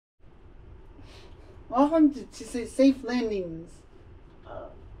Welcome to say safe landings.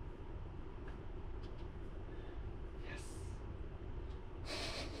 Yes.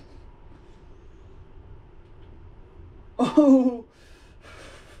 Oh.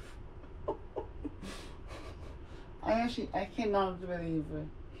 I cannot believe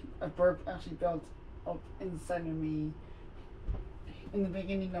a burp actually built up inside of me in the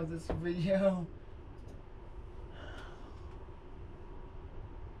beginning of this video.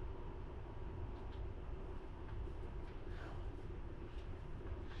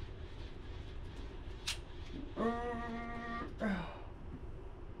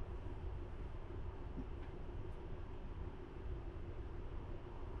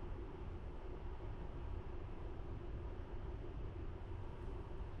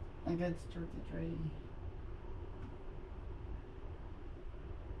 I get started ready.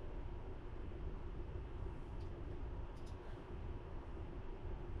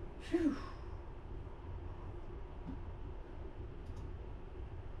 Phew.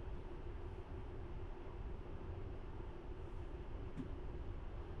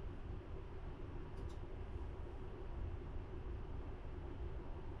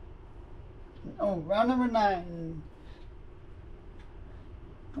 Oh, round number 9.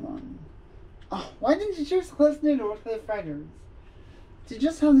 Come on. Oh, why didn't you choose close near or cliff fighters? Did you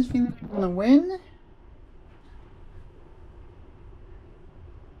just have this feeling you're gonna win?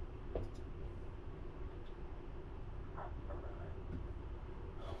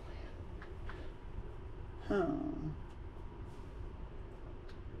 Huh.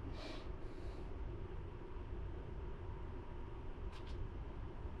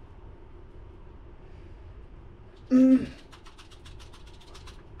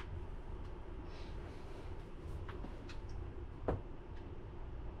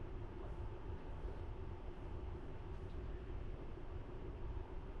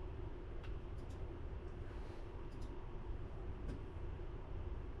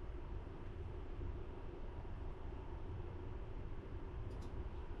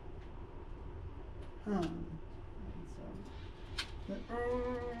 Huh.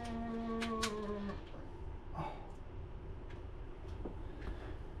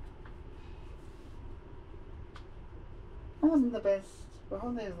 That wasn't the best. The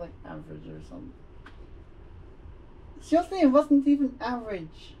whole day is like average or something. Seriously, it wasn't even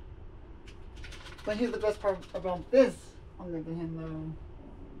average. But here's the best part about this, on the other hand, though.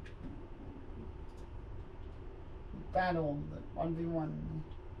 Battle, the 1v1.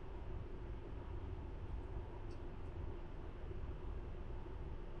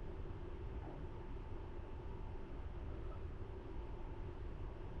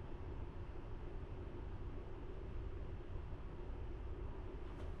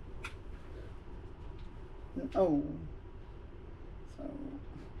 Oh. So.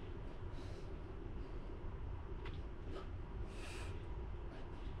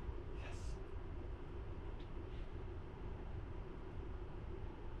 Yes.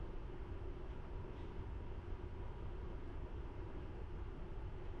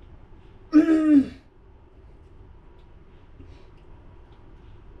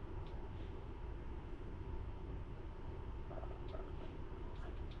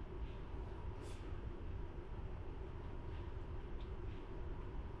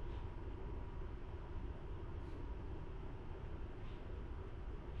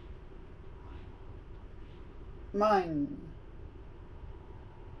 Mine.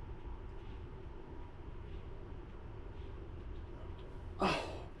 Oh,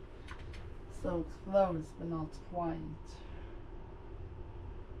 so close, but not quite.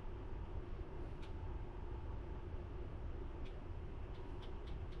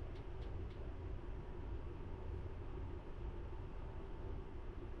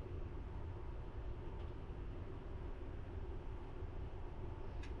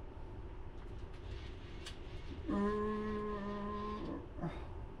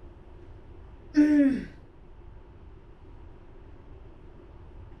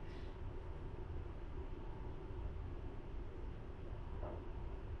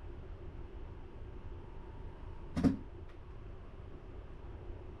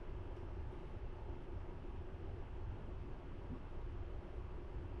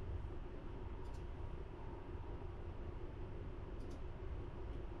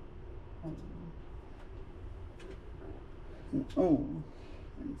 Oh,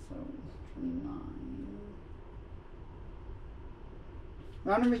 and so 29.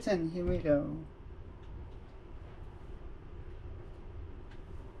 Round number 10, here we go.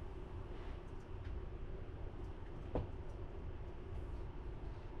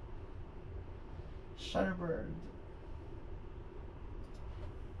 Shutterbird.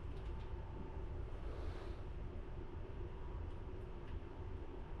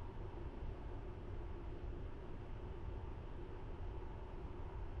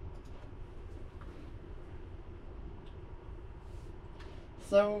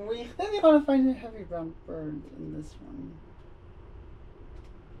 So we clearly gotta find a heavy brown bird in this one.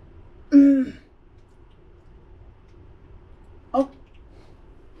 Oh.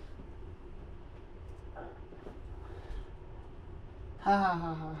 Ha ha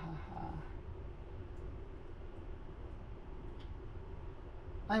ha ha ha ha.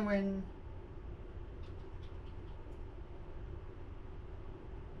 I win.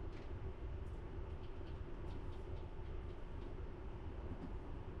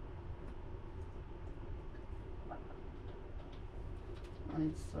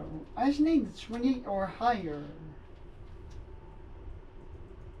 Right, so I just need 20 or higher.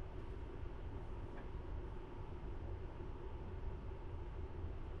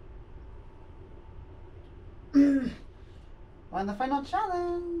 On the final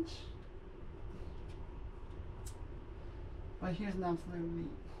challenge. But here's an absolutely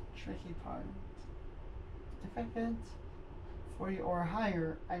tricky part. If I get 40 or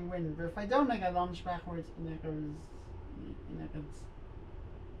higher, I win. But if I don't, I get launched backwards, and it goes,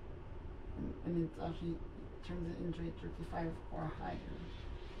 and it actually turns it into a 35 or higher.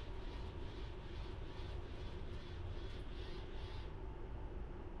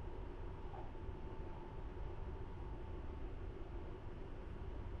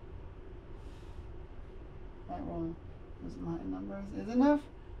 Right, well, was my numbers is enough?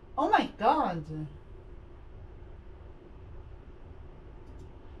 Oh my god!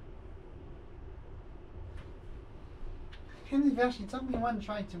 I can't believe it actually took me one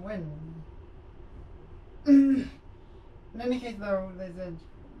try to win. In any case, though, there's it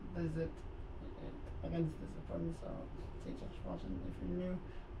against this opponent, so take such watching. If you're new,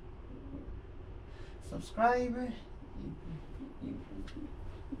 subscribe.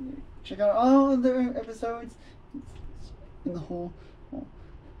 Check out all the episodes in the whole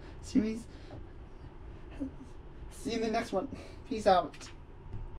series. See you in the next one. Peace out.